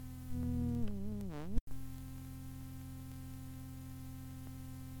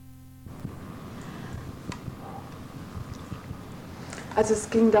Also es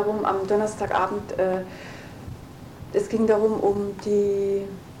ging darum, am Donnerstagabend, es ging darum, um die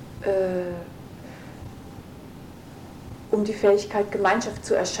Fähigkeit, Gemeinschaft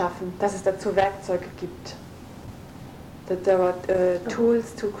zu erschaffen, dass es dazu Werkzeuge gibt. That there are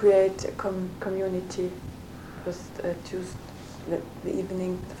tools to create a community. Was Tuesday,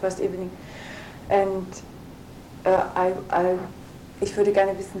 the first evening. And ich würde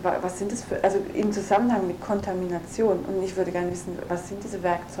gerne wissen, was sind das für, also im Zusammenhang mit Kontamination, und ich würde gerne wissen, was sind diese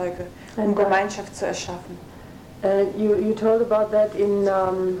Werkzeuge, um Gemeinschaft zu erschaffen. You told about that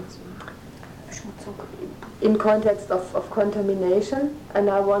in context of contamination, and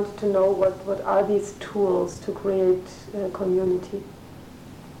I wanted to know what are these tools to create a community.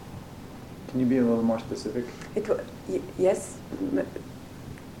 Can you be a little more specific? Yes.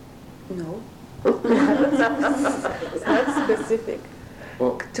 No. It's not specific.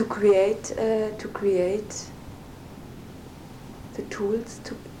 Well, to create the tools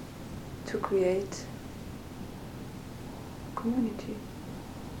to create community.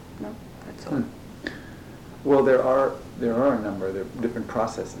 No, that's all. Well, there are a number of different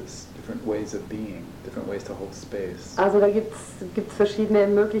processes, different ways of being, different ways to hold space. Also da gibt's verschiedene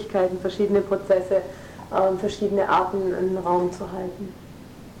Möglichkeiten, verschiedene Prozesse, verschiedene Arten, einen Raum zu halten.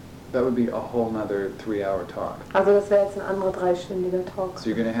 That would be a whole nother 3-hour talk. Also das wäre jetzt ein anderer 3-stündiger Talk. So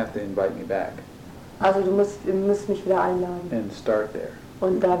you're going to have to invite me back. Also du musst mich wieder einladen. And start there.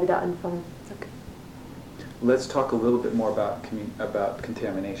 Und da wieder anfangen. Okay. Let's talk a little bit more about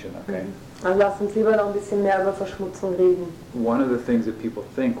contamination, okay? Also lass uns lieber noch ein bisschen mehr über Verschmutzung reden. One of the things that people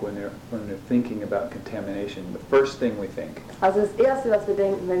think when they're thinking about contamination, the first thing we think Also das Erste, was wir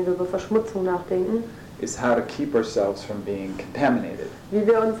denken, wenn wir über Verschmutzung nachdenken, is how to keep ourselves from being contaminated. wie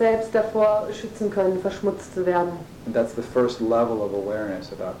wir uns selbst davor schützen können, verschmutzt zu werden. And that's the first level of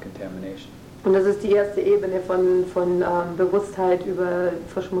awareness about contamination. Und das ist die erste Ebene von Bewusstheit über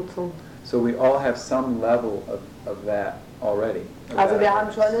Verschmutzung. So we all have some level of that already. Also wir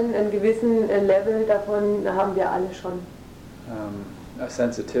haben schon einen gewissen Level davon, haben wir alle schon. A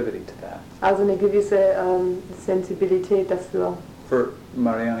sensitivity to that. Also eine gewisse Sensibilität dafür. For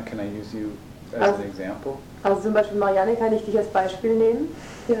Mariana, can I use you as an example? Also zum Beispiel Marianne, kann ich dich als Beispiel nehmen?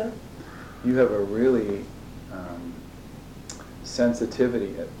 Ja. You have a really sensitive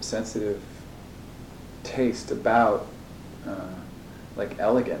taste about like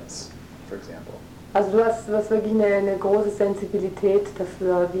elegance, for example. Also du hast wirklich eine große Sensibilität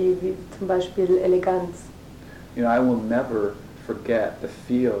dafür, wie zum Beispiel Eleganz. You know, I will never forget the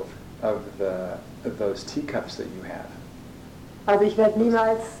feel of those teacups that you have. Also ich werde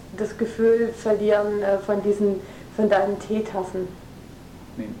niemals das Gefühl verlieren von deinen Teetassen.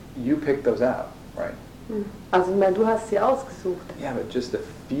 I mean, you picked those out, right? Also ich meine, du hast sie ausgesucht. Yeah, but just the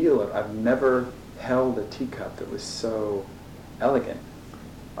feel of, I've never held a teacup that was so elegant.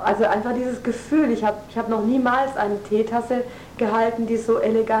 Also einfach dieses Gefühl, ich hab noch niemals eine Teetasse gehalten, die so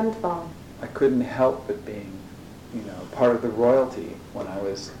elegant war. I couldn't help but being, part of the royalty when I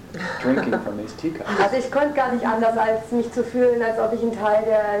was drinking from these teacups. Also ich konnte gar nicht anders, als mich zu fühlen, als ob ich ein Teil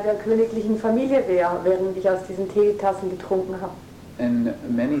der königlichen Familie wäre, während ich aus diesen Teetassen getrunken habe. And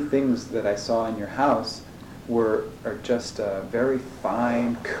many things that I saw in your house are just very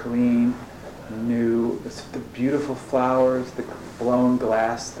fine, clean, new, the beautiful flowers, the blown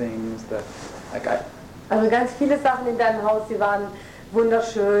glass things, Also ganz viele Sachen in deinem Haus, die waren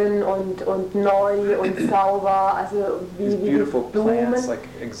wunderschön und neu und sauber, also wie beautiful Blumen. Plants, like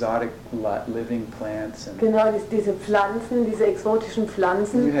exotic living plants. And genau, diese Pflanzen, diese exotischen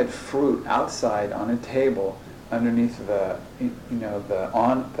Pflanzen. You had fruit outside on a table underneath the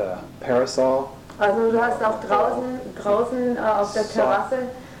parasol. Also du hast auch draußen auf der Terrasse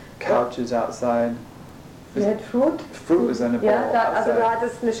couches outside. You had fruit? Fruit was on a bowl outside. Also du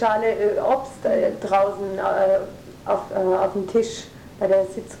hattest eine Schale Obst draußen auf dem Tisch bei der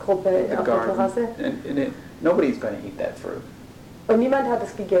Sitzgruppe auf der Terrasse. And nobody's going to eat that fruit. Und niemand hat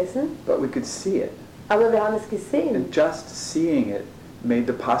es gegessen. But we could see it. Aber wir haben es gesehen. And just seeing it made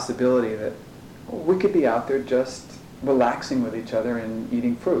the possibility that we could be out there just relaxing with each other and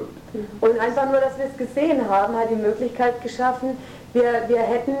eating fruit. Und einfach nur, dass wir es gesehen haben, hat die Möglichkeit geschaffen, wir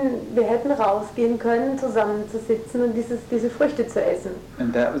hätten rausgehen können, zusammenzusitzen und diese Früchte zu essen.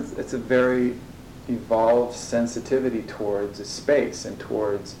 And it's a very evolved sensitivity towards a space and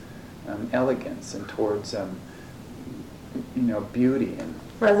towards elegance and towards beauty.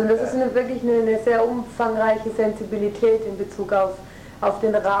 Also das ist wirklich eine sehr umfangreiche Sensibilität in Bezug auf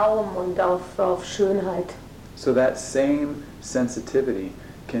den Raum und auf Schönheit. So that same sensitivity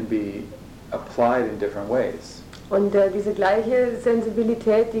can be applied in different ways. Und diese gleiche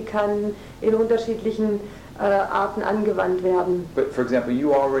Sensibilität, die kann in unterschiedlichen Arten angewandt werden. But for example,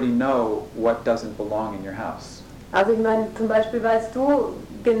 you already know what doesn't belong in your house. Also ich meine, zum Beispiel weißt du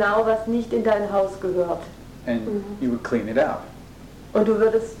genau, was nicht in dein Haus gehört. And you would clean it out. Und du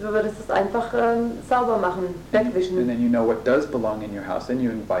würdest es einfach sauber machen, And wegwischen. then you know what does belong in your house, and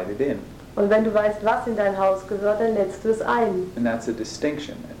you invite it in. Und wenn du weißt, was in dein Haus gehört, dann lädst du es ein. And that's a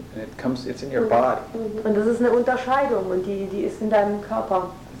distinction. And it's in your body. Und das ist eine Unterscheidung und die ist in deinem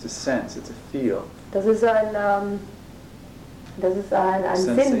Körper. It's a sense, it's a feel. Das ist ein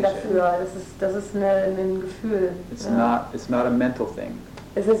Sinn dafür, das ist ein Gefühl. It's Ja. not a mental thing.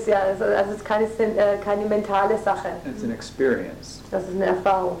 Es ist keine mentale Sache. It's an experience, Das ist eine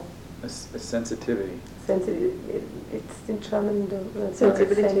Erfahrung. a sensitivity. It's in German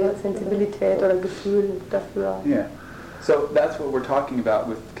Sensibilität. Sensibilität oder Gefühl dafür. Yeah. So that's what we're talking about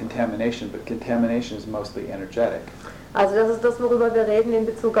with contamination, but contamination is mostly energetic. Also das ist das, worüber wir reden in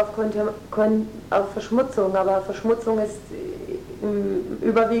Bezug auf auf Verschmutzung, aber Verschmutzung ist im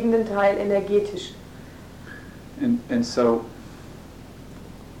überwiegenden Teil energetisch. And so,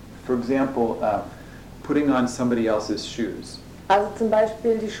 for example, putting on somebody else's shoes Also zum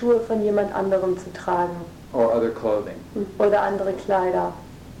Beispiel die Schuhe von jemand anderem zu tragen or other clothing, oder andere Kleider.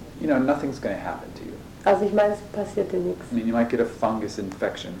 you know, nothing's going to happen to you. Also ich meine, es passiert dir nichts. I mean, you might get a fungus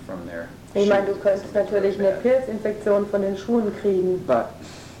infection from their Ich meine, du shoes. könntest natürlich eine Pilzinfektion von den Schuhen kriegen. But,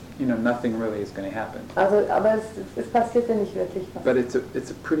 you know, nothing really is going to happen. Also, aber es passiert dir nicht wirklich was. But it's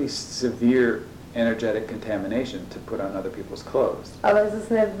a pretty severe energetic contamination to put on other people's clothes. Aber es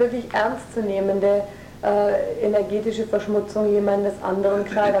ist eine wirklich ernstzunehmende energetische Verschmutzung, jemandes anderen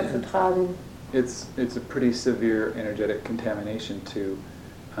Kleider zu tragen. It's a pretty severe energetic contamination to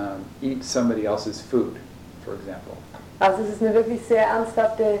eat somebody else's food, for example. Also es ist eine wirklich sehr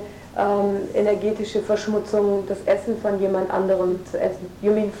ernsthafte energetische Verschmutzung, das Essen von jemand anderem zu essen.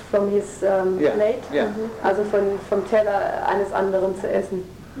 You mean from his plate? Yeah. Also vom Teller eines anderen zu essen.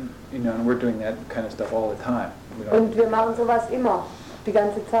 You know, and we're doing that kind of stuff all the time. Und wir machen sowas immer, die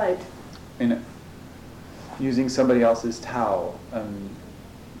ganze Zeit. And using somebody else's towel,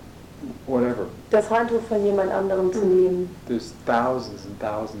 whatever. Das Handtuch von jemand anderem zu nehmen. There's thousands and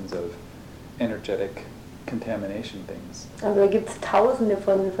thousands of energetic contamination things. Also da gibt es tausende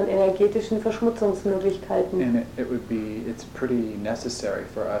von energetischen Verschmutzungsmöglichkeiten. And it's pretty necessary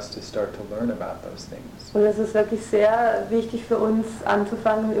for us to start to learn about those things. Und es ist wirklich sehr wichtig für uns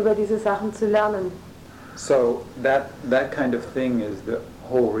anzufangen, über diese Sachen zu lernen. So that kind of thing is the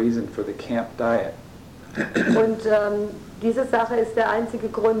whole reason for the camp diet. Und diese Sache ist der einzige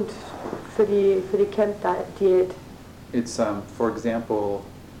Grund für die Camp-Diät. It's for example,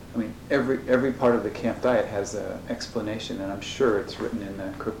 I mean every part of the camp diet has an explanation, and I'm sure it's written in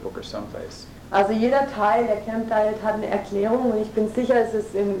the cookbook or someplace. Also jeder Teil der Camp-Diet hat eine Erklärung und ich bin sicher, es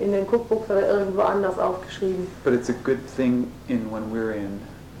ist in den Cookbooks oder irgendwo anders aufgeschrieben. But it's a good thing when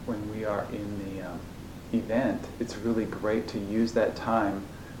we are in the event. It's really great to use that time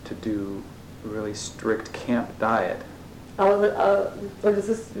to do really strict camp diet. Aber und es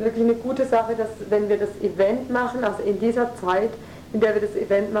ist wirklich eine gute Sache, dass wenn wir das Event machen, also in dieser Zeit, in der wir das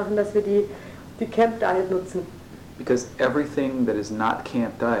Event machen, dass wir die Camp Diet nutzen. Because everything that is not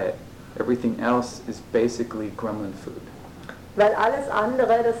camp diet, everything else is basically gremlin food. Weil alles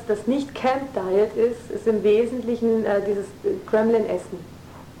andere, das nicht Camp Diet ist im Wesentlichen dieses Gremlin-Essen.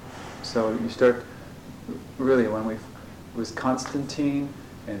 So you start really was Konstantin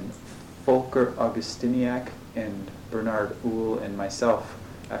and Volker Augustiniak and Bernard Uhl and myself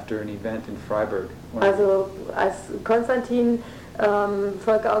after an event in Freiburg. Also als Konstantin,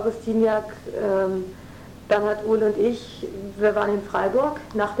 Volker Augustiniak, Bernhard Uhl und ich, wir waren in Freiburg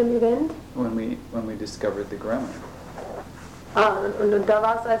nach dem Event. When we discovered the gremlin. Und da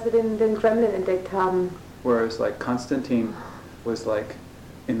war es, als wir den Gremlin entdeckt haben. Whereas like Konstantin was like,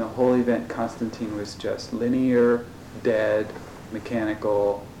 in the whole event, Konstantin was just linear, dead,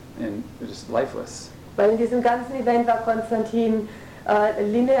 mechanical, and just lifeless. Weil in diesem ganzen Event war Konstantin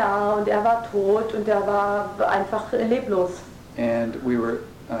linear und er war tot und er war einfach leblos. And we were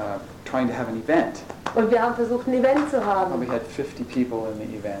trying to have an event. Und wir haben versucht, ein Event zu And haben. we had 50 people in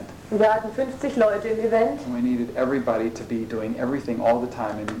the event. Und wir hatten 50 Leute im Event. And we needed everybody to be doing everything all the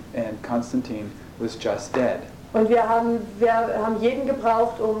time, and Konstantin was just dead. Und wir haben jeden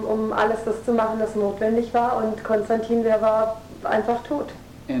gebraucht, um alles das zu machen, das notwendig war. Und Konstantin, der war einfach tot.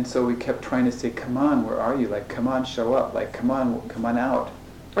 And so we kept trying to say, come on, where are you? Like, come on, show up. Like, come on out.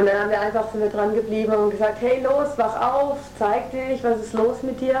 Und dann sind wir dran geblieben und gesagt, hey los, wach auf, zeig dich, was ist los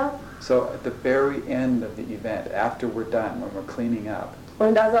mit dir? So at the very end of the event, after we're done, when we're cleaning up,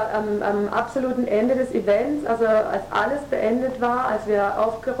 Und also am absoluten Ende des Events, also als alles beendet war, als wir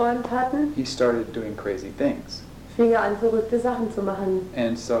aufgeräumt hatten, he started doing crazy things. fing er an, verrückte Sachen zu machen.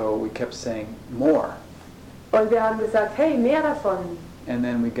 And so we kept saying, more. Und wir haben gesagt, hey, mehr davon. And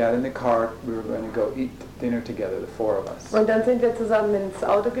then we got in the car, we were going to go eat dinner together, the four of us. Und dann sind wir zusammen ins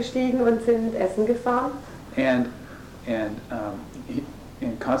Auto gestiegen und sind essen gefahren. And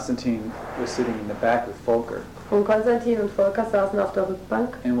Konstantin was sitting in the back with Volker, Und Konstantin und Volker saßen auf der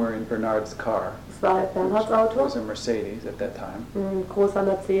Rückbank. and we're in Bernard's car. Das war Bernhards It Auto, was a Mercedes at that time, ein großer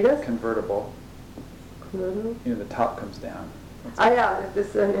Mercedes. convertible. You know, the top comes down. Ah ja, das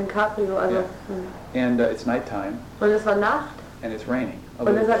ist ein Cabrio, also. Yeah. And it's nighttime, Und es war Nacht and it's raining.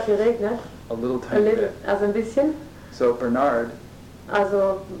 und es hat geregnet. A little A tiny little, bit. also ein bisschen. So Bernard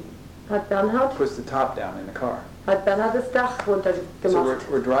Also hat Bernhard puts the top down in the car. das Dach So runtergemacht.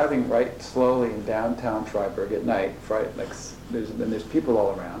 we're driving right slowly in downtown Freiburg at night. There's people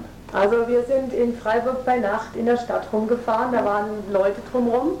all around. Also wir sind in Freiburg bei Nacht in der Stadt rumgefahren, da waren Leute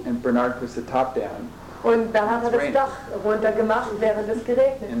drumherum And Bernard puts the top down und Bernhard hat das Dach runtergemacht, während es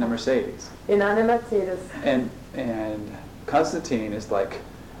geregnet in the hat. Mercedes. In einem Mercedes. And Konstantin is like,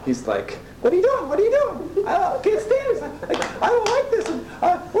 he's like, what are you doing? What are you doing? I can't stand this. I don't like this.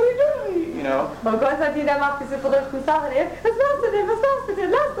 What are you doing? You know. Und Konstantin, der macht diese verrückten Sachen. Was machst du denn? Was machst du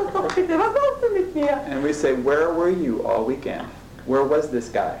denn? Lass das doch bitte. Was machst du mit mir? And we say, where were you all weekend? Where was this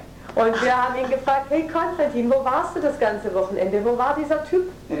guy? Und wir haben ihn gefragt, hey Konstantin, wo warst du das ganze Wochenende? Wo war dieser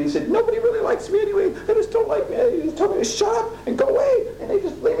Typ? And he said, nobody really likes me anyway. They just don't like me. They just told me to shut up and go away. And they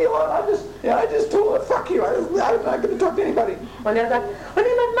just leave me alone. I just told them, fuck you. I'm not going to talk to anybody. Und er sagt, und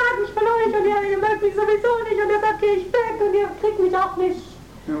niemand mag mich von euch und ihr mögt mich sowieso nicht. Und er sagt, geh ich weg und ihr kriegt mich auch nicht.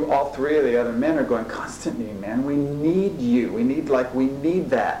 All three of the other men are going, Konstantin, man, we need you. We need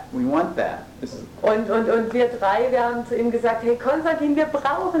that. We want that. Und wir drei, wir haben zu ihm gesagt, hey Konstantin, wir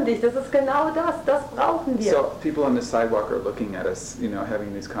brauchen dich. Das ist genau das brauchen wir. So people on the sidewalk are looking at us, you know,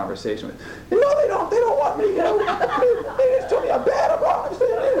 having this conversation with, no, they don't want me, you know. They just told me I'm bad, I'm wrong.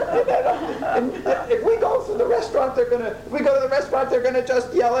 And if we go to the restaurant, they're gonna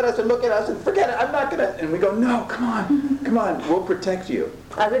just yell at us and look at us and forget it. I'm not gonna. And we go, no, come on, we'll protect you.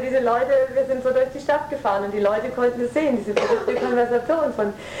 Also diese Leute, wir sind so durch die Stadt gefahren und die Leute konnten es sehen, diese verrückte Konversation von,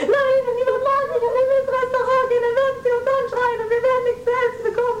 nein, wenn niemand mag mich und wenn wir ins Restaurant gehen, dann werden sie uns anschreien und wir werden nichts selbst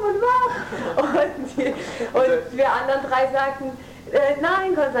bekommen und was. Und wir anderen drei sagten,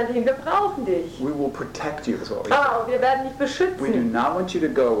 nein Konstantin, wir brauchen dich. We will protect you, is what we say. Und wir werden dich beschützen. We do not want you to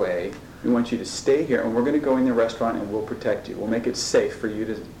go away. We want you to stay here, and we're going to go in the restaurant, and we'll protect you. We'll make it safe for you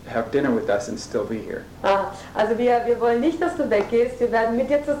to have dinner with us and still be here. Also wir wollen nicht, dass du weggehst. Wir werden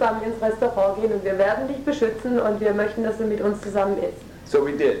mit dir zusammen ins Restaurant gehen und wir werden dich beschützen und wir möchten, dass du mit uns zusammen isst. So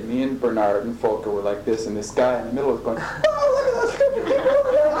we did. Me and Bernard and Volker were like this, and this guy in the middle was going, oh, look at those stupid people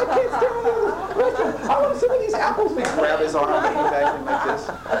over there. I can't stand this restaurant. I want some of these apples. We grab his arm and he's acting like this.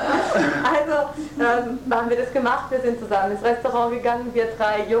 Also haben wir das gemacht. Wir sind zusammen ins Restaurant gegangen, wir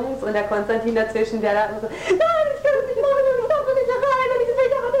drei Jungs und der Konstantin dazwischen, der da so, nein, ich kann es nicht machen und ich darf nicht rein und ich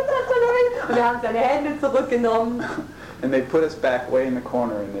will aber nicht rein. Und wir haben seine Hände zurückgenommen. And they put us back way in the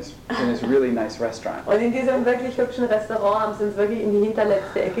corner in this really nice restaurant. Und in diesem wirklich hübschen Restaurant haben sie uns wirklich in die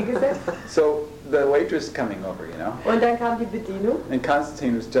hinterletzte Ecke gesetzt. So the waitress coming over, you know. Und dann kam die Bedienung. And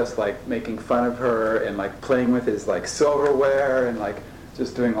Konstantin was just like making fun of her and like playing with his like silverware and like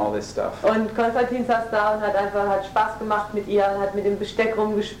just doing all this stuff. Und Konstantin saß da und hat Spaß gemacht mit ihr und hat mit dem Besteck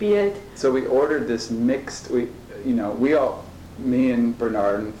rumgespielt. So we ordered this mixed, me and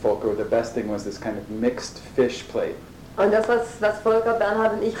Bernard and Volker, the best thing was this kind of mixed fish plate. Und das, was Volker,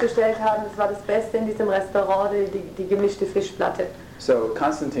 Bernhard und ich bestellt haben, das war das Beste in diesem Restaurant, die gemischte Fischplatte. So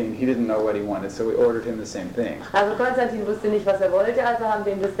Konstantin, he didn't know what he wanted, so we ordered him the same thing. Also Konstantin wusste nicht, was er wollte, also haben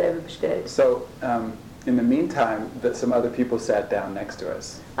wir ihm dasselbe bestellt. So in the meantime, some other people sat down next to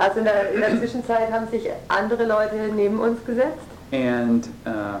us. Also in der Zwischenzeit haben sich andere Leute neben uns gesetzt. And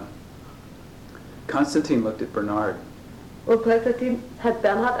Konstantin looked at Bernard. Und Konstantin hat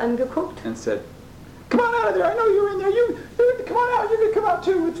Bernhard angeguckt. And said, come on out of there, I know you're in there, you come on out, you can come out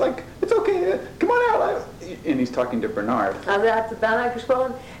too, it's okay, come on out. And he's talking to Bernard. Also hat zu Bernhard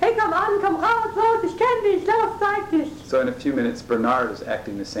gesprochen, hey komm an, komm raus, los, ich kenn dich, los, zeig dich. So in a few minutes Bernard was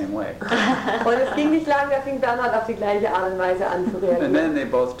acting the same way. Und es ging nicht lang, da fing Bernhard auf die gleiche Art und Weise an zu reagieren. And then they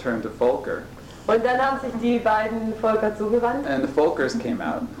both turned to Volker. Und dann haben sich die beiden Volker zugewandt. And the Volkers came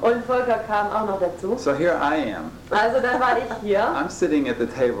out. Und Volker kam auch noch dazu. So here I am. Also dann war ich hier. I'm sitting at the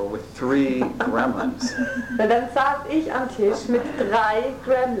table with 3 gremlins. Und dann saß ich am Tisch mit 3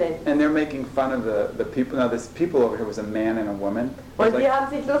 Gremlins. And they're making fun of the people. Now this people over here was a man and a woman. Und die haben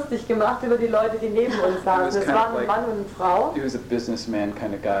sich lustig gemacht über die Leute, die neben uns saßen. Es waren ein Mann und eine Frau. He was a businessman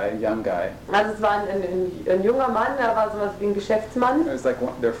kind of guy, a young guy. Also es war ein junger Mann, er war sowas wie ein Geschäftsmann. It was like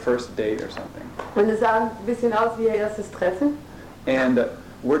their first date or something. Und es sah ein bisschen aus wie ihr erstes Treffen. And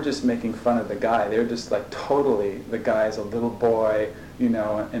we're just making fun of the guy. They're just like totally, the guy's a little boy, you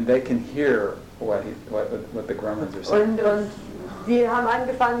know, and they can hear what the gremlins are saying. Und die haben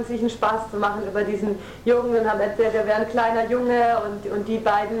angefangen, sich einen Spaß zu machen über diesen Jungen und haben erzählt, er wäre ein kleiner Junge und die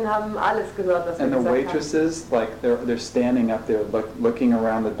beiden haben alles gehört, was wir And the gesagt waitresses, like they're standing up there looking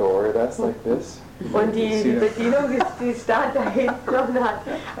around the door at us like this. haben. Und die Bedienung, die stand da hinten und hat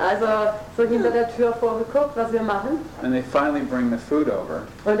also so hinter der Tür vorgeguckt, was wir machen. And they finally bring the food over.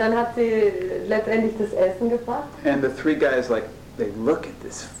 Und dann hat sie letztendlich das Essen gebracht. And the three guys, like, they look at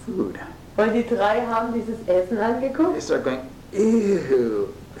this food. Und die drei haben dieses Essen They angeguckt. start going, ew,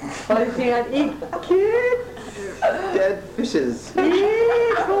 Und die fingen an, dead fishes.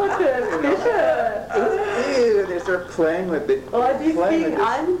 tote Fische. Ew, they start playing with it. Und die playing fingen with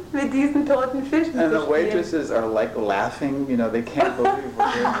an, mit diesen toten Fischen And zu the spielen. waitresses are like laughing, you know, they can't believe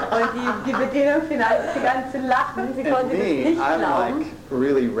we're doing this. Und die Bedienung fing an zu lachen, sie And konnte das me, nicht I'm glauben. like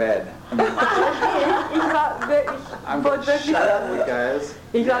really red. I mean, I'm wurde like, wirklich, shut up, you guys.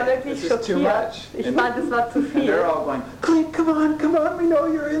 ich war wirklich This is too schockiert. much. Ich And- fand, es war zu And viel. they're all going, Clint, come on, we know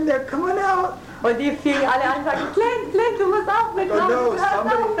you're in there, come on out. Und die fingen alle an und sagten, Clint, du musst auch I go, mitmachen, no, du hörst auch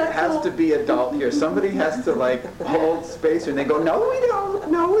somebody has to dazu. be adult here. Somebody has to like hold space. And they go, no, we don't.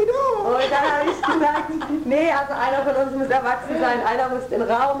 Und dann habe ich gesagt, nee, also einer von uns muss erwachsen sein, einer muss den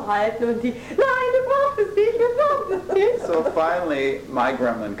Raum halten und die, nein, du brauchst es nicht, du brauchst es nicht. So finally, my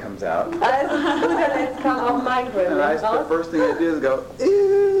gremlin comes out. Also zu guter Letzt kam auch mein And Gremlin the raus. first thing I do is go,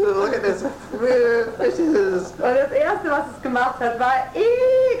 ew, look at this fishes. Und das erste, was es gemacht hat, war,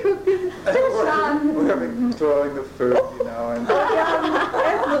 guck diesen Fisch an. We're throwing the food, you know. And Und wir haben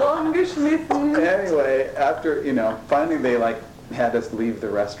Essen rumgeschmissen. anyway, after, you know, finally they like had us leave the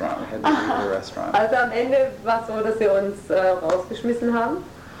restaurant. We had to leave the restaurant. Also am Ende war es so, dass sie uns rausgeschmissen haben.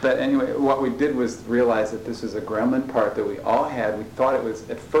 But anyway, what we did was realize that this was a gremlin part that we all had. We thought it was,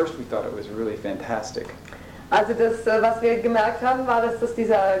 at first we thought it was really fantastic. Also das, was wir gemerkt haben, war, dass das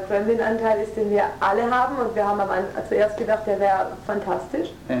dieser Gremlin-Anteil ist, den wir alle haben. Und wir haben zuerst gedacht, der wäre fantastisch.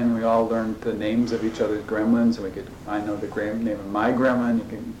 And we all learned the names of each other's gremlins. And I know the name of my gremlin.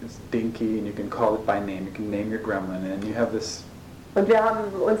 It's Dinky, and you can call it by name. You can name your gremlin, and you have this. Und wir haben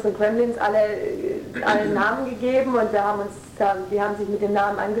unseren Gremlins alle Namen gegeben und die haben sich mit dem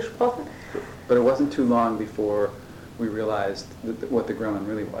Namen angesprochen. But it wasn't too long before we realized what the gremlin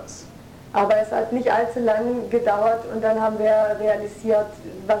really was. Aber es hat nicht allzu lang gedauert und dann haben wir realisiert,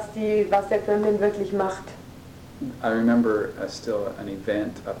 was der Gremlin wirklich macht. I remember still an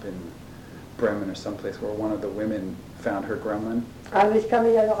event up in Bremen or someplace where one of the women found her gremlin. Also ich kann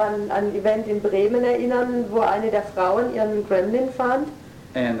mich ja noch an ein Event in Bremen erinnern, wo eine der Frauen ihren Gremlin fand.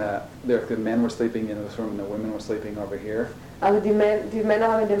 And the men were sleeping in this room and the women were sleeping over here. Also die Männer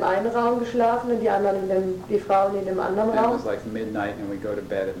haben in dem einen Raum geschlafen und die Frauen in dem anderen And it Raum. was like midnight and we go to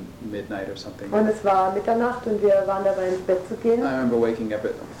bed at midnight or something. Und es war Mitternacht und wir waren dabei ins Bett zu gehen. I remember waking up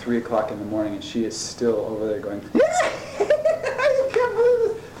at 3 o'clock in the morning and she is still over there going, I can't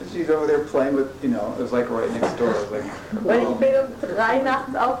believe this. And she's over there playing with, you know, it was like right next door. It was like, Und ich bin um 3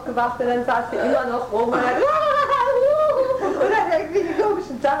 nachts aufgewacht und dann saß sie immer noch rum und hat irgendwelche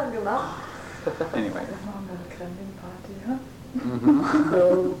komischen Sachen gemacht. Anyway. Das machen wir eine Gremlin-Party, ja?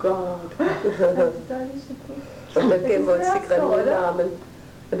 Oh Gott. Und dann geben wir uns die Ja, so, oder? Gremlin-Namen.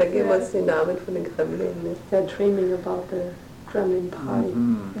 Und dann geben wir uns die Namen von den Gremlin. Ne? They're dreaming about the Gremlin Party.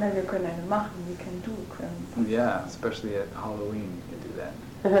 Mhm. Nein, wir können eine machen, we can do Gremlin. Yeah, especially at Halloween you can do that.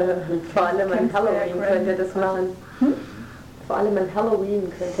 Vor allem an Kennst du ja Halloween Gremlin könnt ihr das machen. Vor allem an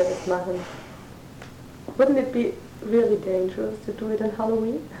Halloween könnt ihr das machen. Wouldn't it be really dangerous to do it on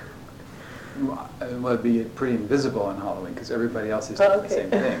Halloween? Well, it'd be pretty invisible on Halloween because everybody else is doing the Okay. same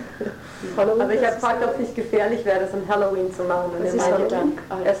thing. Aber ich habe gefragt, ob es nicht gefährlich wäre, das an Halloween zu machen. Und Das er ist meinte,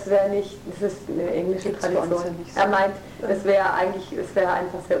 Sonntag. es wäre nicht, das ist eine englische Gibt's bei uns Tradition. ja nicht so. Er meint, es wäre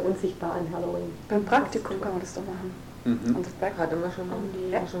einfach sehr unsichtbar an Halloween. Beim Praktikum kann man das doch machen. Mhm. Und das Back Hatten wir schon mal.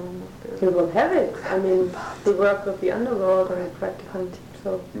 Ja. You will have it. I mean, we work with the underworld and practical,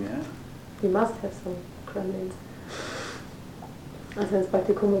 so Yeah. we must have some Gremlins. Also wenn das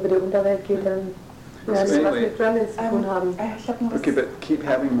Praktikum über die Unterwelt geht, dann werden wir was mit Gremlins zu tun haben. Ich habe noch was. Okay, but keep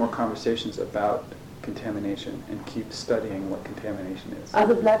having more conversations about contamination and keep studying what contamination is.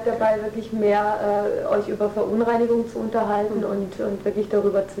 Also bleibt dabei wirklich mehr, euch über Verunreinigung zu unterhalten und wirklich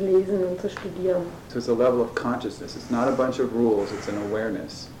darüber zu lesen und zu studieren. So it's a level of consciousness. It's not a bunch of rules, it's an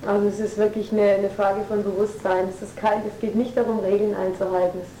awareness. Also es ist wirklich eine Frage von Bewusstsein. Es geht nicht darum, Regeln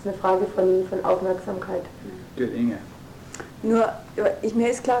einzuhalten. Es ist eine Frage von Aufmerksamkeit. Good, Inge. Nur, mir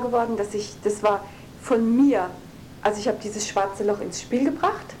ist klar geworden, das war von mir, also ich habe dieses schwarze Loch ins Spiel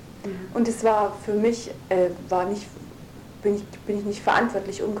gebracht und es war für mich, bin ich nicht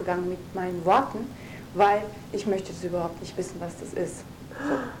verantwortlich umgegangen mit meinen Worten, weil ich möchte es überhaupt nicht wissen, was das ist.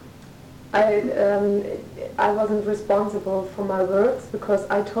 I wasn't responsible for my words because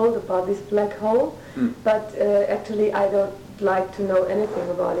I told about this black hole, but actually I don't like to know anything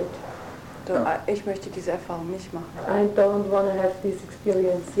about it. So, ich möchte diese Erfahrung nicht machen. I don't want to have this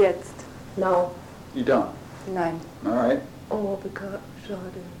experience Jetzt. now. You don't? Nein. All right. Oh, schade.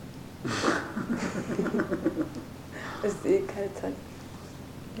 Es ist eh keine Zeit.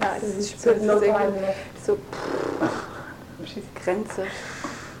 Ja, es ist It's no time irgendwie left. so Grenze.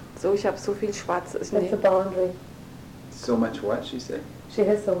 So, ich habe so viel Schwarzes. That's Nee. a boundary. So much what, she said? She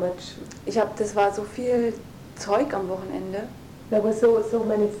has so much. Das war so viel Zeug am Wochenende There were so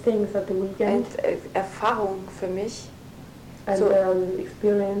many things at the weekend und Erfahrung für mich. and so-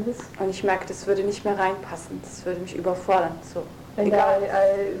 experiences. Und ich merke, das würde nicht mehr reinpassen. Das würde mich überfordern. So. And Egal.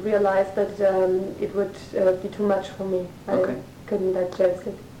 I realized that it would be too much for me. Okay. I couldn't digest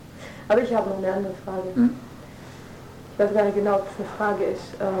it. Aber ich habe noch eine andere Frage. Hmm? Ich weiß gar nicht genau, ob es eine Frage ist.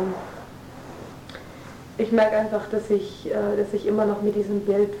 Ich merke einfach, dass ich immer noch mit diesem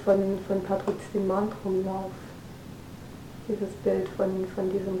Bild von Patrice Demont rumlaufe. Dieses Bild von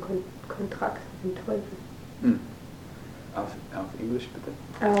diesem Kontrakt mit dem Teufel. Hmm. Auf English, bitte?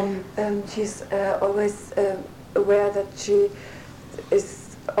 She's always aware that she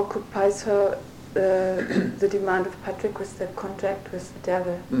occupies her the demand of Patrick with the contract with the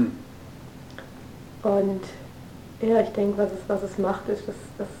devil. Hmm. Und ja, ich denke, was es macht, ist,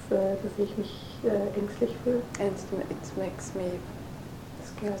 dass ich mich ängstlich fühle. And it makes me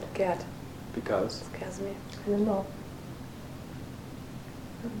scared. Because? Scares me. I don't know.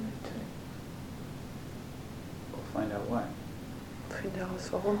 We'll find out why. Finde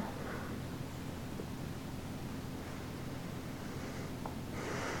heraus, warum.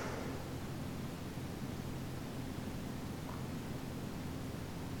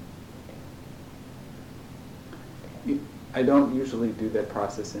 I don't usually do that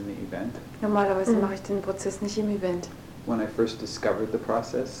process in the event. Normalerweise mache ich den Prozess nicht im Event. When I first discovered the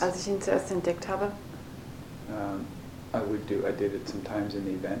process, Als ich ihn zuerst entdeckt habe, I did it sometimes in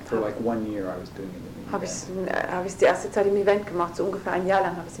the event. For like 1 year I was doing it in the habe event. ich es die erste Zeit im Event gemacht. So ungefähr ein Jahr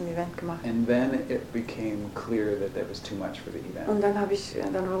lang habe ich es im Event gemacht. And then it became clear that that was too much for the event. Und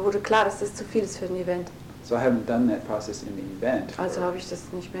dann wurde klar, dass das zu viel ist für ein Event. So I haven't done that process in the event Also for habe ich das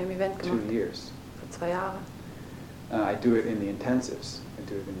nicht mehr im Event 2 gemacht. years. Für 2 Jahre. I do it in the intensives. I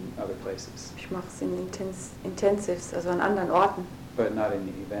do it in other places, Ich mache es in Intensives, also an anderen Orten, but not in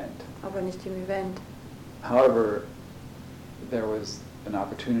the event. aber nicht im Event. However, there was an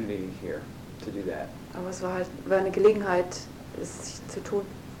opportunity here to do that. Aber es war eine Gelegenheit, es zu tun.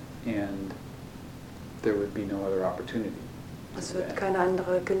 And there would be no other opportunity to Es do wird that. keine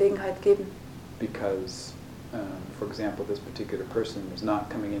andere Gelegenheit geben. Because, for example, this particular person was not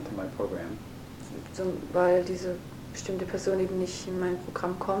coming into my program, Weil diese bestimmte Person eben nicht in mein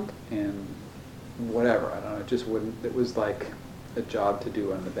Programm kommt. and whatever, I don't know, it just wouldn't, it was like a job to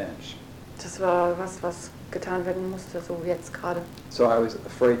do on the bench. Das war was getan werden musste, so jetzt gerade. So I was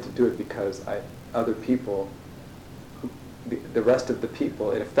afraid to do it because other people, the rest of the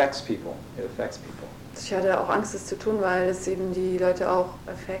people, it affects people. Ich hatte auch Angst, es zu tun, weil es eben die Leute auch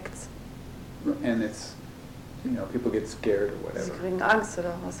affects. And it's, people get scared or Sie whatever. kriegen Angst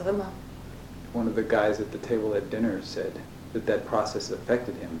oder was auch immer. One of the guys at the table at dinner said that process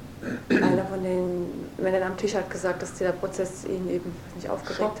affected him. Einer von den Männern am Tisch hat gesagt, dass dieser Prozess ihn eben nicht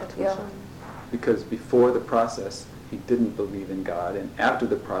aufgeregt hat. Ja. Because before the process, he didn't believe in God, and after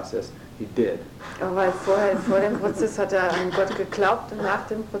the process, he did. Aber weil vor dem Prozess hat er an Gott geglaubt und nach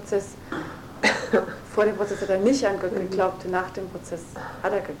dem Prozess, vor dem Prozess hat er nicht an Gott geglaubt und nach dem Prozess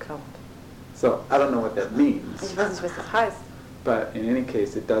hat er geglaubt. So I don't know what that means, Ich weiß nicht, was das heißt, but in any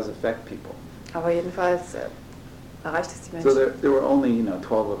case, it does affect people. aber jedenfalls erreicht es die So Menschen. there were only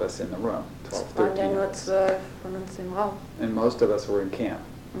 12 of us in the room, Es 12, waren ja 13 nur of us, 12 von uns im Raum and most of us were in camp.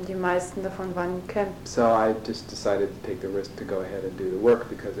 und die meisten davon waren im Camp. So I just decided to take the risk to go ahead and do the work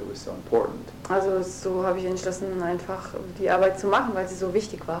because it was so important. Also so habe ich entschlossen, einfach die Arbeit zu machen, weil sie so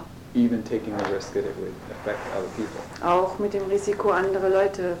wichtig war. Even taking the risk that it would affect other people. Auch mit dem Risiko, andere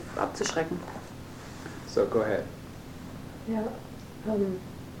Leute abzuschrecken. So go ahead. Ja,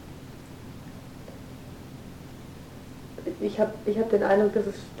 ich hab den Eindruck, dass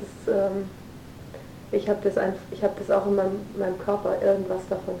ich habe das auch in meinem Körper, irgendwas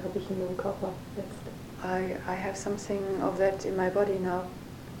davon habe ich in meinem Körper jetzt. I have something of that in my body now.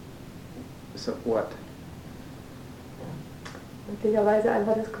 So what? Möglicherweise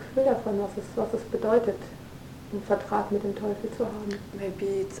einfach das Gefühl davon, was es bedeutet, einen Vertrag mit dem Teufel zu haben.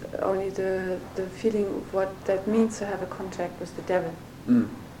 Maybe it's only the feeling of what that means to have a contract with the devil. Mm.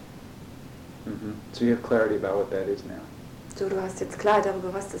 Mm-hmm. So you have clarity about what that is now. So, du hast jetzt Klarheit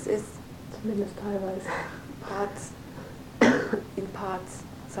darüber, was das ist. Zumindest teilweise. Parts, in parts,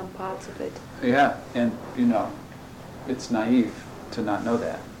 some parts of it. Yeah, and you know, it's naive to not know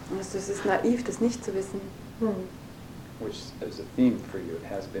that, Und es ist naiv, das nicht zu wissen. which is a theme for you. It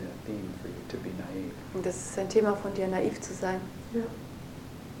has been a theme for you to be naive. Und das ist ein Thema von dir, naiv zu sein. Ja.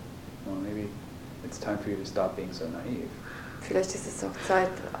 Well, maybe it's time for you to stop being so naive. Vielleicht ist es auch Zeit,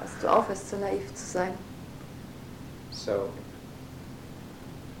 dass du aufhörst, so naiv zu sein. So,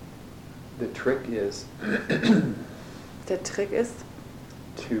 the trick is Der Trick ist,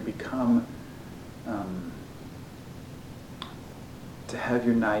 to become, to have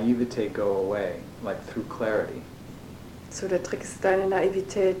your naivete go away, like through clarity, so der Trick ist, deine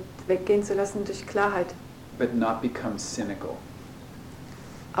Naivität weggehen zu lassen durch Klarheit. but not become cynical.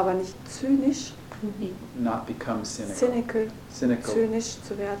 Aber nicht zynisch, Not become cynical. cynical, Cynical. zynisch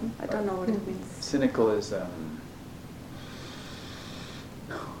zu werden. I don't know what it means. Cynical is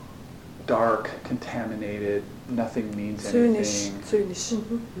dark, contaminated, nothing means Zynisch, anything. zynisch.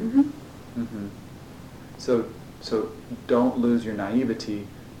 Mhm. So don't lose your naivety.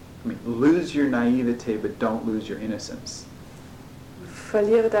 I mean, lose your naivete, but don't lose your innocence.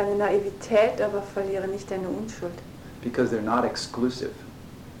 Verliere deine Naivität, aber verliere nicht deine Unschuld. Because they're not exclusive.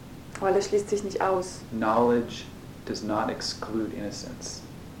 Weil es schließt sich nicht aus. Knowledge does not exclude innocence.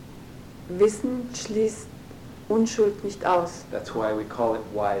 Wissen schließt Unschuld nicht aus. That's why we call it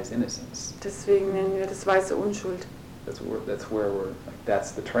wise innocence. Deswegen nennen wir das weiße Unschuld.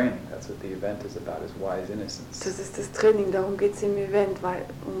 That's the training. That's what the event is about, is wise innocence. Das ist das Training, darum geht es im Event,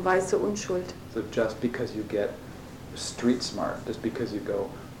 um weiße Unschuld. So just because you get street smart, just because you go,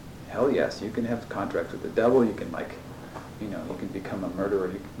 hell yes, you can have contracts with the devil, you can you can become a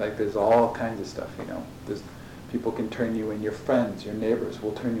murderer, there's all kinds of stuff, people can turn you in, your friends, your neighbors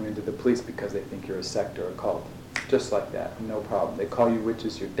will turn you into the police because they think you're a sect or a cult. Just like that, no problem. They call you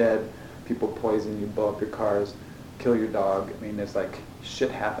witches, you're dead, people poison you, blow up your cars, kill your dog. I mean, it's like,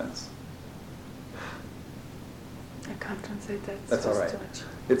 shit happens. I can't translate that. That's all right.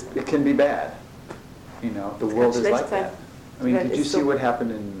 Deutsch. It can be bad. The world is schlecht like sein. that. I mean, Welt did you ist see so. what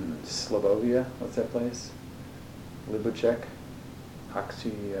happened in Slovovia? What's that place? Libuček?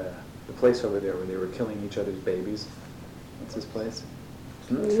 The place over there where they were killing each other's babies. What's this place?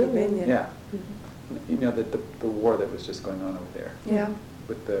 Slowenien. Yeah. The war that was just going on over there. Ja.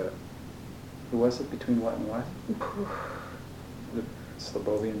 With who was it? Between what and what? The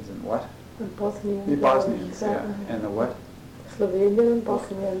Slovakians and what? Und Bosnien. The Bosnians, yeah. And the what? Slowenien und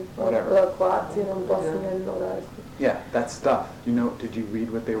Bosnien. Whatever. Oder Kroatien und Bosnien oder... Yeah, that stuff. Did you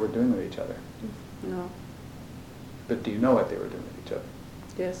read what they were doing with each other? No. But do you know what they were doing with each other?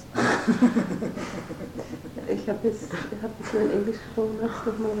 Yes. Ich habe jetzt nur in Englisch gesprochen, magst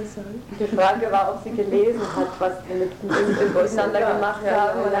du noch mal was sagen? Die Frage war, ob sie gelesen hat, was die miteinander gemacht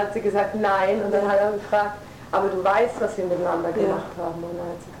haben. Und dann hat sie gesagt, nein. Und dann hat er gefragt, aber du weißt, was sie miteinander gemacht haben. Und dann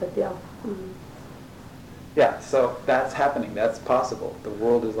hat sie gesagt, ja. Yeah, so that's happening. That's possible. The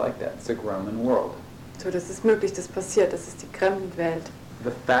world is like that. It's a Gremlin world. So, das ist möglich, das passiert, das ist die Kremlin-Welt.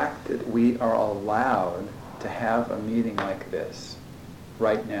 The fact that we are allowed to have a meeting like this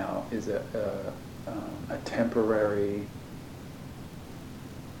right now is a temporary,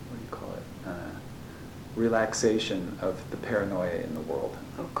 what do you call it, relaxation of the paranoia in the world.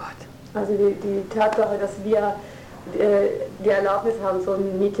 Oh Gott. Also die Tatsache, dass wir die Erlaubnis haben, so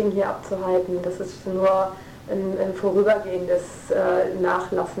ein Meeting hier abzuhalten, das ist nur ein vorübergehendes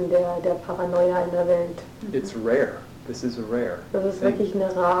Nachlassen der Paranoia in der Welt. It's rare. This is a rare Das ist thing. wirklich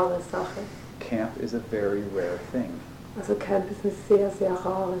eine rare Sache. Camp is a very rare thing. Also Camp ist eine sehr, sehr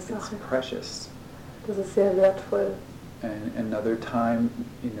rare It's Sache. precious. Das ist sehr wertvoll. And another time,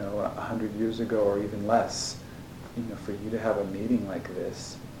 100 years ago or even less, for you to have a meeting like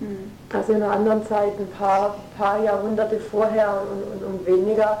this, Also in einer anderen Zeit, ein paar Jahrhunderte vorher und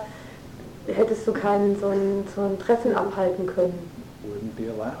weniger, hättest du keinen so ein Treffen abhalten können. wouldn't be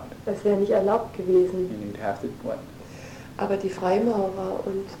allowed. Das wäre nicht erlaubt gewesen. You'd have to, what? Aber die Freimaurer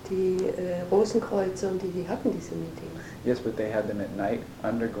und die Rosenkreuzer und die hatten diese Meetings. Yes, but they had them at night,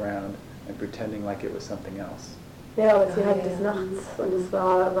 underground, and pretending like it was something else. Ja, aber sie haben das nachts und es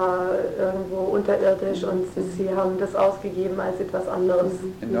war irgendwo unterirdisch und sie haben das ausgegeben als etwas anderes.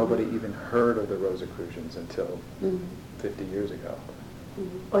 And nobody even heard of the Rosicrucians until 50 years ago.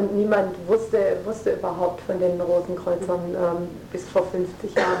 Und niemand wusste überhaupt von den Rosenkreuzern bis vor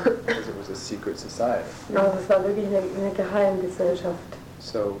 50 Jahren. Because it was a secret society. Also es war wirklich eine Geheimgesellschaft.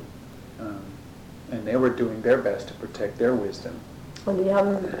 So, and they were doing their best to protect their wisdom. Und die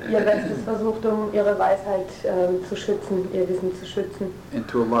haben ihr Bestes versucht, um ihre Weisheit zu schützen, ihr Wissen zu schützen. And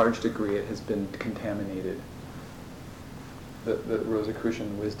to a large degree it has been contaminated. The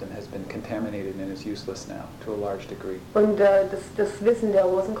Rosicrucian wisdom has been contaminated and is useless now, to a large degree. Und das Wissen der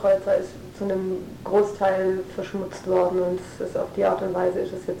Rosenkreuzer ist zu einem Großteil verschmutzt worden und es ist auf die Art und Weise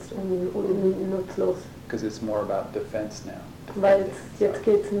ist es jetzt nutzlos. Because it's more about defense now. Weil jetzt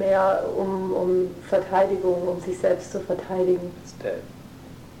geht es mehr um Verteidigung, um sich selbst zu verteidigen. It's dead.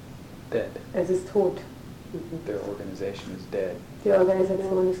 Dead. Es ist tot. Their organization is dead. Die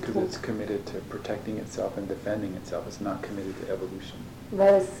Organisation ist Because tot. it's committed to protecting itself and defending itself. It's not committed to evolution.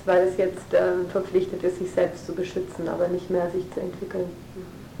 Weil es jetzt verpflichtet ist, sich selbst zu beschützen, aber nicht mehr sich zu entwickeln.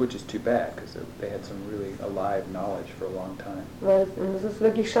 Which is too bad, because they had some really alive knowledge for a long time. Und das ist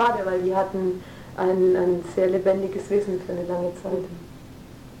wirklich schade, weil die hatten ein sehr lebendiges Wissen für eine lange Zeit.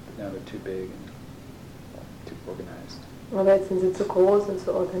 But now they're too big and too organized. Aber jetzt sind sie zu groß und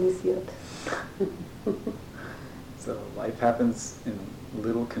zu organisiert. So life happens in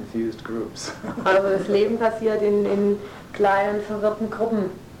little confused groups. Also das Leben passiert in kleinen, verwirrten Gruppen.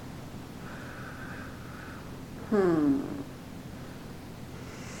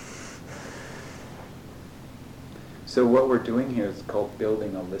 So what we're doing here is called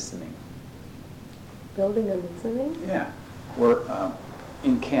building a listening. Building and listening? Yeah, we're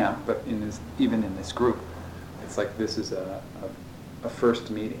in camp, but even in this group, it's like this is a first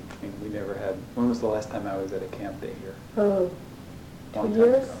meeting. I mean, we never had. When was the last time I was at a camp day here? Oh, Long 2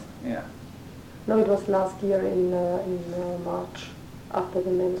 time years? ago. Yeah. No, it was last year in March, after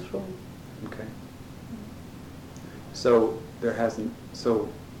the men's room. Okay. So there hasn't. So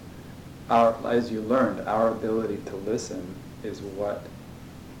as you learned, our ability to listen is what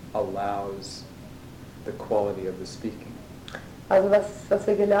allows the quality of the speaking. Also was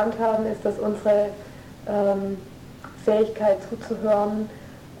wir gelernt haben, ist, dass unsere Fähigkeit zuzuhören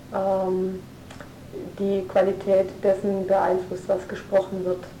die Qualität dessen beeinflusst, was gesprochen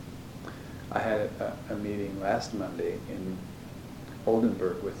wird. I had a meeting last Monday in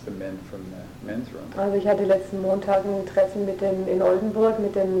Oldenburg with the men from the men's room. Also ich hatte letzten Montag ein Treffen in Oldenburg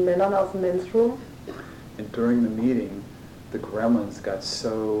mit den Männern aus dem Men's Room. And during the meeting, the gremlins got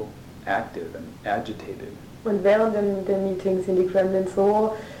so active and agitated. Und während dem Meeting sind die Gremlins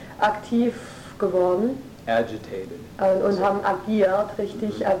so aktiv geworden Agitated. und haben agiert,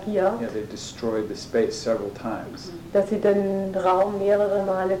 richtig agiert, Yeah, they destroyed the space several times, dass sie den Raum mehrere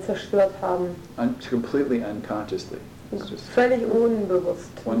Male zerstört haben. completely unconsciously. It's just Völlig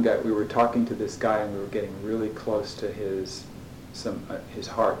unbewusst. one guy. We were talking to this guy, and we were getting really close to his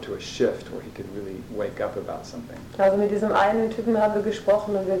heart, to a shift where he could really wake up about something. Also mit diesem einen Typen haben wir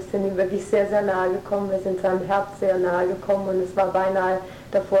gesprochen und wir sind ihm wirklich sehr, sehr nahe gekommen. Wir sind seinem Herz sehr nahe gekommen und es war beinahe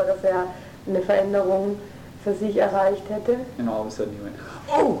davor, dass er eine Veränderung für sich erreicht hätte. And all of a sudden he went,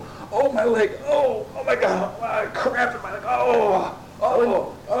 oh my leg, oh my God, cramp in my leg,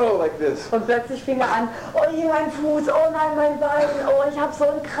 oh, like this. Und plötzlich fing er an, oh je, mein Fuß, oh nein, mein Bein, oh ich habe so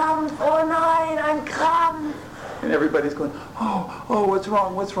einen Krampf, oh nein, ein Krampf. And everybody's going, oh, what's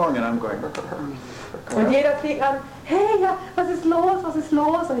wrong? And I'm going, Und jeder fing an, hey, ja, was ist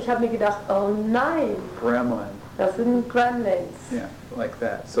los? Und ich habe mir gedacht, oh nein, gremlin. das sind Gremlins. Yeah, like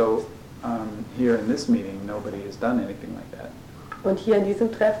that. So here in this meeting, nobody has done anything like that. Und hier in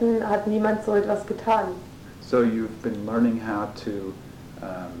diesem Treffen hat niemand so etwas getan. So you've been learning how to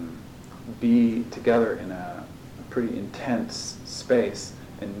be together in a pretty intense space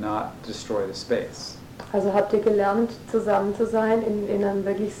and not destroy the space. Also habt ihr gelernt, zusammen zu sein in einem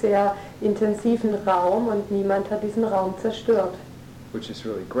wirklich sehr intensiven Raum und niemand hat diesen Raum zerstört. Which is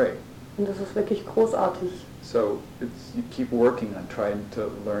really great. Und das ist wirklich großartig. So you keep working on trying to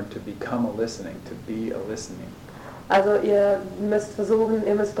learn to become a listening, to be a listening. Also ihr müsst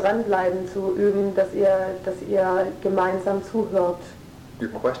dranbleiben zu üben, dass ihr gemeinsam zuhört. Your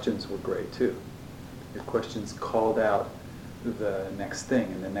questions were great too. Your questions called out the next thing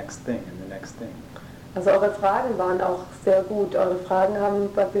and the next thing and the next thing. Also eure Fragen waren auch sehr gut. Eure Fragen haben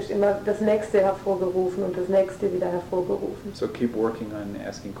praktisch immer das Nächste hervorgerufen und das Nächste wieder hervorgerufen. So keep working on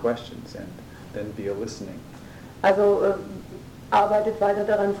asking questions and then be a listening. Also arbeitet weiter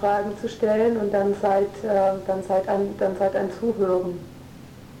daran, Fragen zu stellen und dann seid ein Zuhören.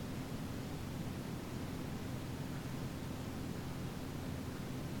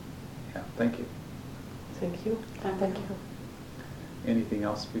 Thank you. Anything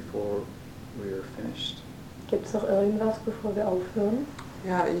else before we're finished? Gibt es noch irgendwas, bevor wir aufhören?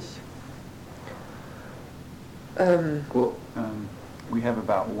 Ja, Well, we have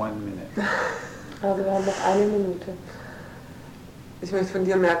about 1 minute. Also wir haben noch 1 Minute. ich möchte von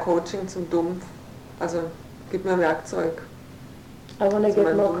dir mehr Coaching zum Dumpf. Also gib mir Werkzeug. I want to Zu get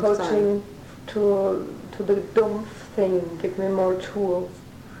meinem more Dumpfsein. coaching to the dumpf thing. Give me more tools.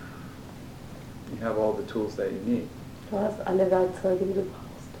 You have all the tools that you need. Du hast alle Werkzeuge, die du brauchst.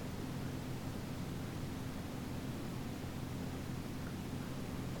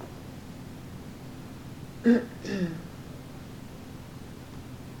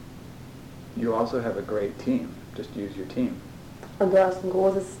 You also have a great team. Just use your team. Und du hast ein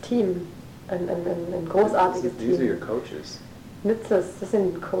großes Team, ein großartiges These are your Team. coaches. Nütze es, das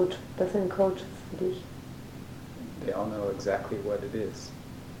sind Coaches für dich. They all know exactly what it is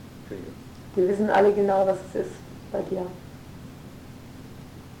for you. Die wissen alle genau, was es ist bei dir.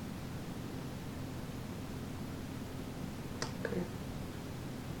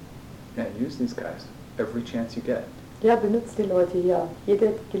 Yeah, use these guys every chance you get Ja, benutzt die Leute hier.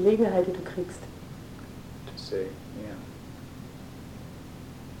 Jede Gelegenheit, die du kriegst. to say, yeah.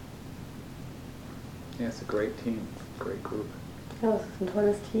 Yeah, it's a great team, great group. Ja, es ist ein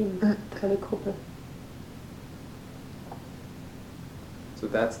tolles Team, tolle Gruppe. So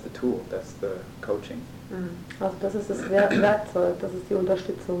that's the tool, that's the coaching. Also das ist das Werkzeug, das ist die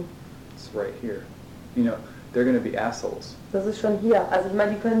Unterstützung. It's right here. You know, they're going to be assholes. Das ist schon hier. Also ich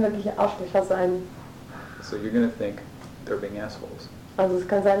meine, die können wirklich Arschlöcher sein. So you're going to think they're being assholes. Also es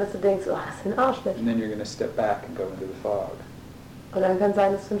kann sein, dass du denkst, oh, das sind Arschlöcher. And then you're going to step back and go into the fog. Und dann kann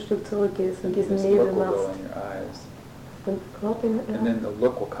sein, dass du ein Stück zurückgehst und diesen This Nebel look will go machst. in your eyes. Und, And then the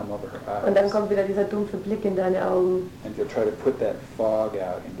look will come over her und dann eyes. kommt wieder dieser dumpfe Blick in deine Augen. And you'll try to put that fog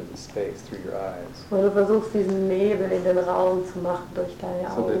out into the space through your eyes. Und du versuchst diesen Nebel in den Raum zu machen durch deine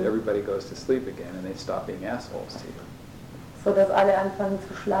So that Augen. everybody goes to sleep again and they stop being assholes to you. So dass alle anfangen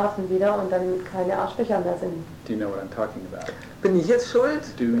zu schlafen wieder und dann keine Arschlöcher mehr sind. Do you know what I'm talking about? Bin ich jetzt schuld?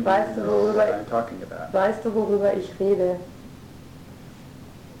 Do you Weißt du, know worüber- what I'm talking about? Weißt du, worüber ich rede?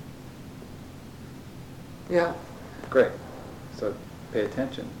 Ja. Great. So pay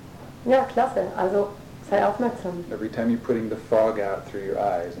attention. Ja, klasse. Also sei aufmerksam. Every time you're putting the fog out through your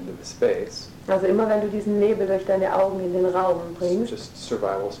eyes into the space, Also immer wenn du diesen Nebel durch deine Augen in den Raum it's bringst, just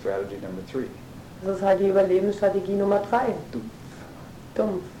survival strategy number 3. das ist halt die Überlebensstrategie Nummer 3. Dumpf.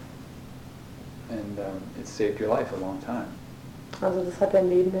 Dumpf. And it saved your life a long time. Also das hat dein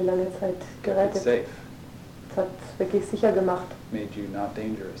Leben eine lange Zeit Kept it gerettet. safe. Es hat es wirklich sicher gemacht. Made you not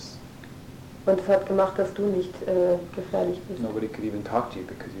dangerous. Und es hat gemacht, dass du nicht gefährlich bist. Nobody could even talk to you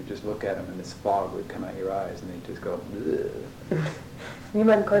because you just look at them and this fog would come out your eyes and they just go, "Ugh."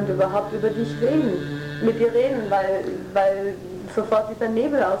 Niemand konnte überhaupt über dich reden, mit dir reden, weil sofort dieser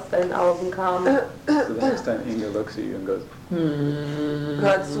Nebel aus deinen Augen kam. So the next time Inga looks at you and goes,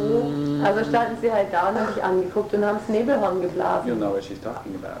 Hör zu. Also standen sie halt da und haben dich angeguckt und haben das Nebelhorn you'll geblasen. know what she's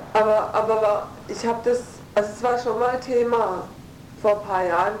talking about. Aber ich habe das, also es war schon mal Thema vor ein paar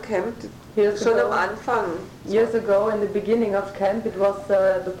Jahren, Camp, Years schon am ago, Anfang. years ago, in the beginning of camp, it was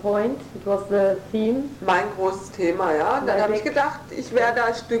the point, it was the theme. Mein großes Thema, ja. Und dann habe ich gedacht, ich wäre da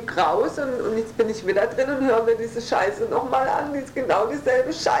ein Stück raus und jetzt bin ich wieder drin und höre mir diese Scheiße nochmal an. Die ist genau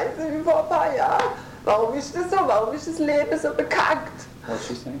dieselbe Scheiße wie vor ein paar Jahren. Warum ist das so? Warum ist das Leben so bekackt? What's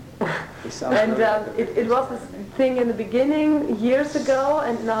she saying? This sounds And very it was this thing in the beginning, years ago,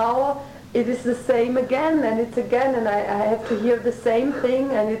 and now it is the same again, and it's again, and I have to hear the same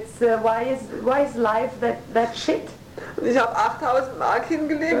thing, and it's why is life that shit? Und ich habe 8.000 Mark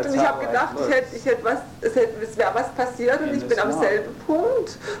hingelegt That's und ich habe how gedacht, life es wäre was passiert und In ich the bin am swamp. selben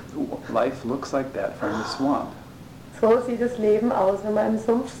Punkt. Life looks like that from the swamp. So sieht das Leben aus, wenn man im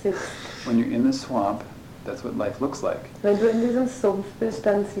Sumpf sitzt. When you're in the swamp, that's what life looks like. Wenn du in diesem Sumpf bist,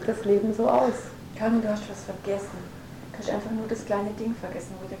 dann sieht das Leben so aus. Carmen, du hast was vergessen. Du hast einfach nur das kleine Ding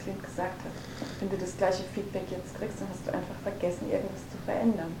vergessen, wo der Clint gesagt hat. Wenn du das gleiche Feedback jetzt kriegst, dann hast du einfach vergessen, irgendwas zu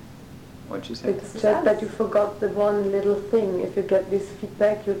verändern. What'd you say? It's just that you forgot the one little thing. If you get this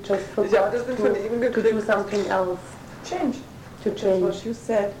feedback, you just Ich habe forgot das nicht von ihm to do gekriegt. something else, Change. to That's change. what you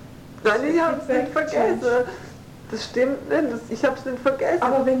said. Nein, ich habe es nicht Feedback, vergessen. Das stimmt nicht, ich habe es nicht vergessen.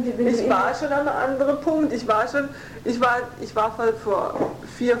 Aber wenn du Ich war schon an einem anderen Punkt. Ich war vor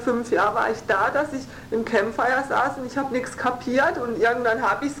 4, 5 Jahren war ich da, dass ich im Campfire saß und ich habe nichts kapiert und irgendwann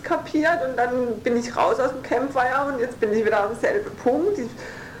habe ich es kapiert und dann bin ich raus aus dem Campfire und jetzt bin ich wieder am selben Punkt.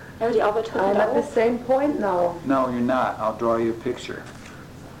 Ja, die Arbeit hört I'm nicht at the auf. same point now. No, you're not. I'll draw you a picture.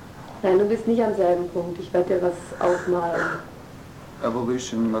 Nein, du bist nicht am selben Punkt. Ich werde dir was aufmalen.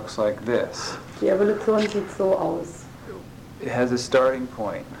 evolution looks like this. Die Evolution sieht so aus. It has a starting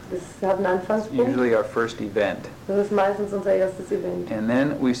point, Es hat einen Anfangspunkt. usually our first event. Das ist meistens unser erstes Event. And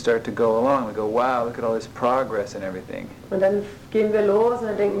then we start to go along. We go, wow, look at all this progress and everything. Und dann gehen wir los und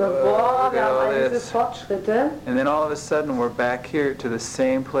dann denken wir, boah, wir haben all diese Alles. Fortschritte. And then all of a sudden we're back here to the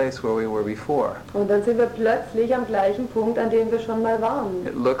same place where we were before. Und dann sind wir plötzlich am gleichen Punkt, an dem wir schon mal waren.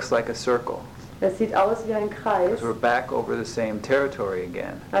 It looks like a circle. Es sieht aus wie ein Kreis. Because we're back over the same territory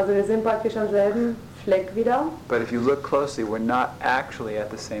again. Also wir sind praktisch am selben Fleck wieder. But if you look closely, we're not actually at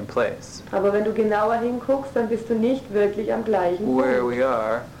the same place. Aber wenn du genauer hinguckst, dann bist du nicht wirklich am gleichen Where Punkt. we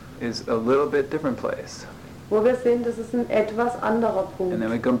are is a little bit different place. Wo wir sind, das ist ein etwas anderer Punkt. And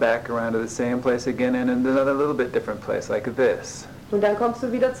then we come back around to the same place again and another little bit different place, like this. Und dann kommst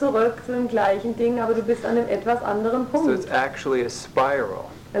du wieder zurück zu dem gleichen Ding, aber du bist an einem etwas anderen So Punkt. it's actually a spiral.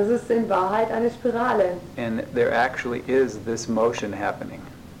 Es ist in Wahrheit eine Spirale. And there actually is this motion happening.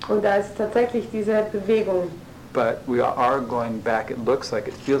 Und da ist tatsächlich diese Bewegung. But we are going back, it looks like,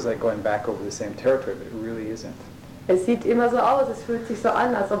 it feels like going back over the same territory, but it really isn't. Es sieht immer so aus, es fühlt sich so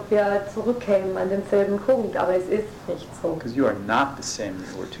an, als ob wir zurückkämen an denselben Punkt, aber es ist nicht so. Because you are not the same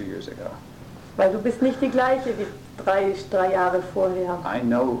as you were 2 years ago. Weil du bist nicht die gleiche wie drei Jahre vorher. I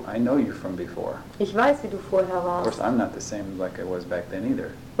know you from before. Ich weiß, wie du vorher Of course, warst. I'm not the same like I was back then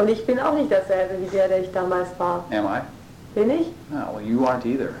either. Und ich bin auch nicht derselbe wie der ich damals war. Am I? Bin ich? No, well, you aren't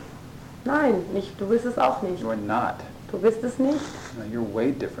either. Nein, nicht. Du bist es auch nicht. You are not. Du bist es nicht. No, you're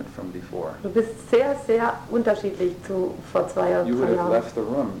way different from before. Du bist sehr, sehr unterschiedlich zu vor 2 Jahren. You would 3 have Jahren. left the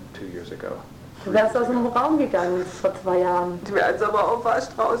room 2 years ago. Du wärst aus dem Raum gegangen vor 2 Jahren. Ich wäre jetzt aber auch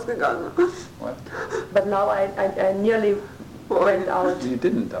fast rausgegangen. What? But now I nearly went out. You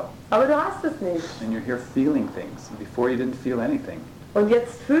didn't though. Aber du hast es nicht. And you're here feeling things. Before you didn't feel anything. Und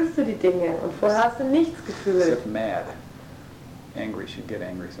jetzt fühlst du die Dinge und vorher hast du nichts gefühlt. Except mad. Angry. She'd get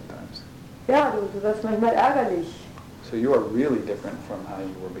angry sometimes. Ja, du wirst manchmal ärgerlich. So you are really different from how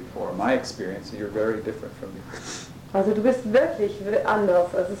you were before. My experience, you're very different from before. Also du bist wirklich anders.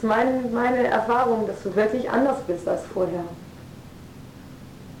 Es ist meine Erfahrung, dass du wirklich anders bist als vorher.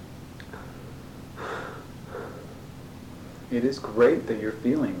 It is great that you're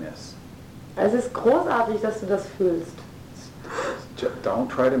feeling this. Es ist großartig, dass du das fühlst. Don't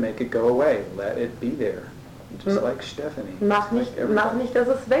try to make it go away. Let it be there. Just like Stephanie. Mach Like everybody. nicht, dass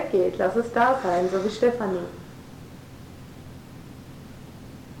es weggeht. Lass es da sein, so wie Stefanie.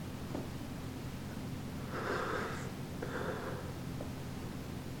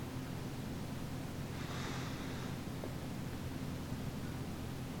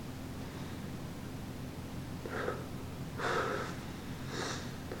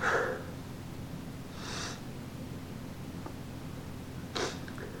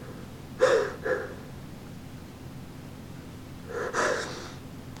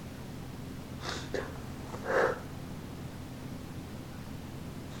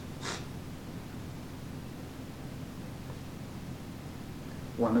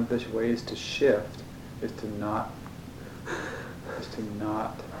 One of the ways to shift is to not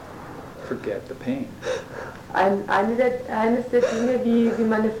forget the pain. Eines der Dinge, wie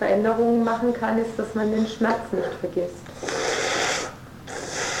man eine Veränderung machen kann, ist, dass man den Schmerz nicht vergisst.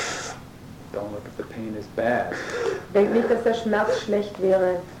 Don't look at the pain as bad. Denk nicht, dass der Schmerz schlecht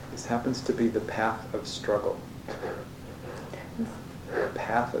wäre. This happens to be the path of struggle. The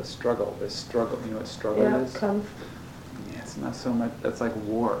path of struggle. This struggle, you know what struggle Ja, is? Kampf. Yeah, it's not so much, that's like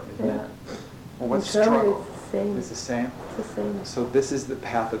war, isn't Ja. it? Well, what's In German struggle? it's the same. It's the same? It's the same. So this is the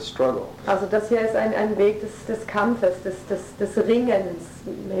path of struggle. Also das hier ist ein Weg des Kampfes, des Ringens,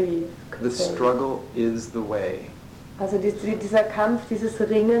 maybe. could The say. struggle is the way. Also dieser Kampf, dieses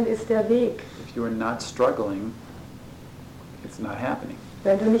Ringen ist der Weg. If you are not struggling, it's not happening.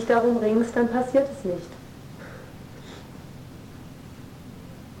 Wenn du nicht darum ringst, dann passiert es nicht.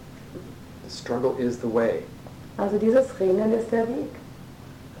 The struggle is the way. Also dieses Ringen ist der Weg.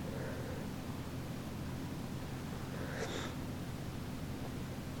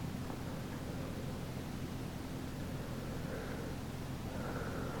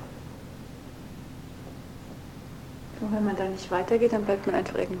 Und wenn man da nicht weitergeht, dann bleibt man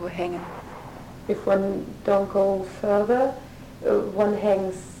einfach irgendwo hängen. If one don't go further, one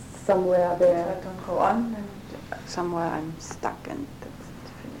hangs somewhere If there. I don't go on, then somewhere I'm stuck and that's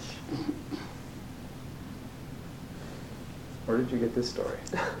finish. Where did you get this story?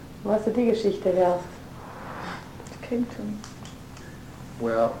 Wo hast du die Geschichte her? It came to me.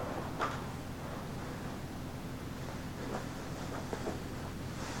 Well,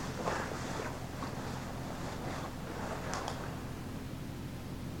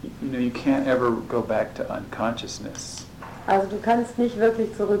 you know, you can't ever go back to unconsciousness. Also du kannst nicht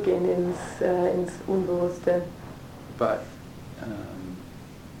wirklich zurückgehen ins Unbewusste. But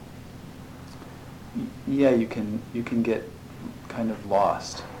yeah, you can get kind of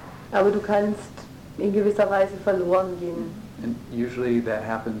lost. Aber du kannst in gewisser Weise verloren gehen. And usually that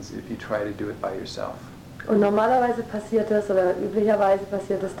happens if you try to do it by yourself. Und normalerweise passiert das, oder üblicherweise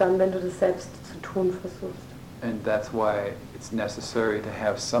passiert es dann, wenn du das selbst zu tun versuchst. And that's why it's necessary to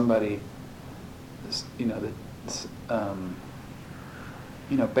have somebody, you know, that's,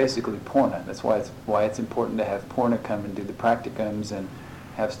 basically Porna. That's why it's important to have Porna come and do the practicums and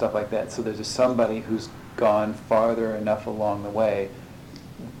have stuff like that. So there's just somebody who's gone farther enough along the way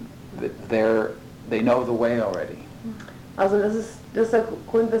that they know the way already. Also das ist der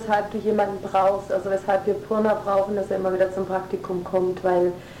Grund, weshalb du jemanden brauchst, also weshalb wir Purna brauchen, dass er immer wieder zum Praktikum kommt,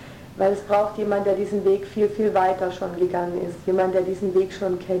 weil es braucht jemanden, der diesen Weg viel, viel weiter schon gegangen ist, jemand, der diesen Weg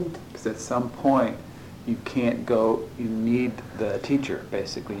schon kennt. Because at some point you can't go, you need the teacher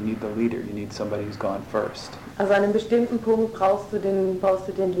basically, you need the leader, you need somebody who's gone first. Also an einem bestimmten Punkt brauchst du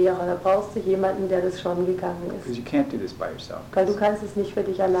den Lehrer, da brauchst du jemanden, der das schon gegangen Because ist. you can't do this by yourself. Weil du kannst es nicht für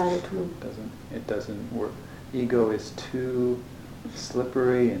dich alleine tun. It doesn't work. Ego is too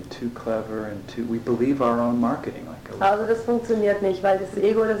slippery and too clever and we believe our own marketing Also das funktioniert nicht, weil das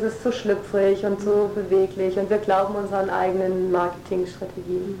Ego, das ist so schlüpfrig und so beweglich und wir glauben unseren eigenen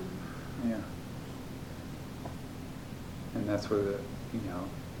Marketingstrategien. Yeah. And that's where the,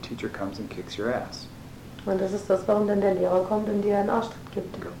 teacher comes and kicks your ass. Und das ist das, warum dann der Lehrer kommt und dir einen Arschtritt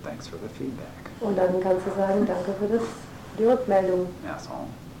gibt. Go, thanks for the feedback. Und dann kannst du sagen, danke für die Rückmeldung, Asshole.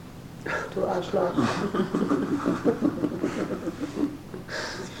 du Arschloch.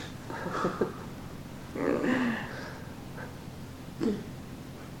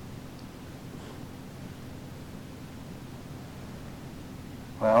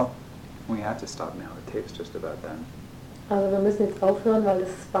 Well, we have to stop now. The tape's just about done. Also wir müssen jetzt aufhören, weil das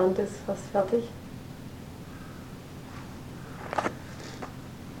Band ist fast fertig.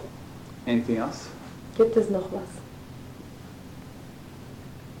 Anything else? Gibt es noch was?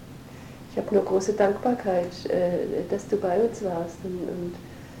 Ich habe nur große Dankbarkeit, dass du bei uns warst und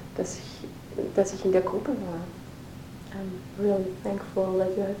dass ich in der Gruppe war. I'm really thankful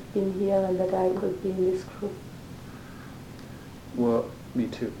that you have been here and that I could be in this group. Well, me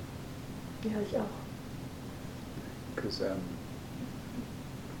too. Ja, ich auch. Because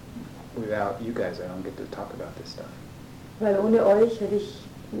without you guys, I don't get to talk about this stuff. Weil ohne euch hätte ich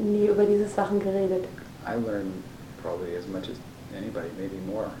nie über diese Sachen geredet. I learn probably as much as anybody, maybe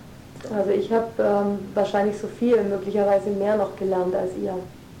more. Also ich habe wahrscheinlich so viel, möglicherweise mehr noch gelernt als ihr.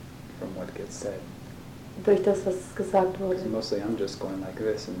 From what gets said. Durch das, was gesagt wurde. Because mostly I'm just going like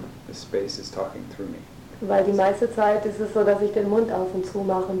this and the space is talking through me. Weil die meiste Zeit ist es so, dass ich den Mund auf und zu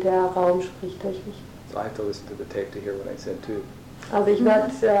mache und der Raum spricht durch mich. So I have to listen to the tape to hear what I said too. Also ich werde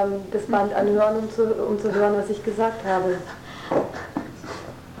das Band anhören, um zu hören, was ich gesagt habe.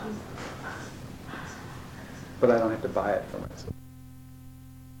 But I don't have to buy it for myself.